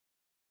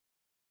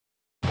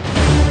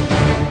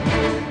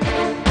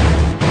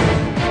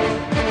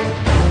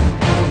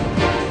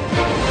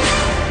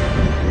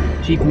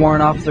Chief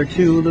Warrant Officer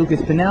 2,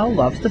 Lucas Pannell,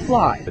 loves to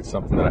fly. It's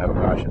something that I have a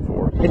passion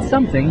for. It's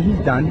something he's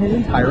done his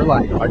entire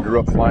life. I grew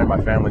up flying, my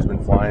family's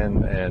been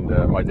flying, and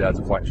my dad's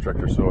a flight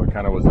instructor, so it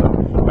kind of was,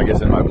 I guess,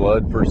 in my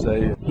blood, per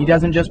se. He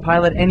doesn't just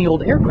pilot any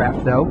old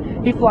aircraft, though.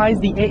 He flies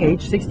the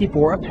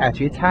AH-64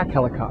 Apache attack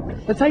helicopter.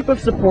 The type of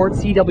support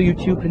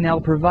CW2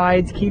 Pannell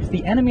provides keeps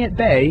the enemy at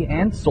bay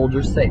and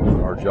soldiers safe.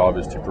 Our job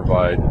is to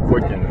provide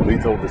quick and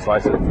lethal,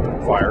 decisive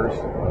fires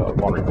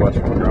upon request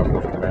from the ground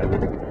force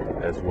commander,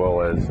 as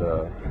well as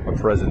a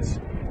presence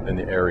in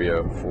the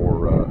area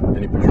for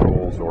any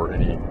patrols or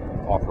any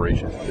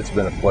operations. It's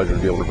been a pleasure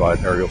to be able to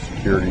provide aerial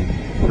security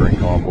during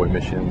convoy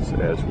missions,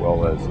 as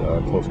well as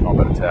close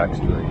combat attacks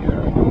during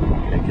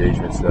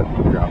engagements that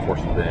the ground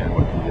force has been in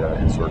with the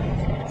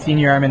insurgents.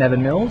 Senior Airman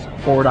Evan Mills,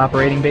 Forward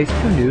Operating Base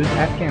 2 News,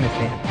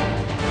 Afghanistan.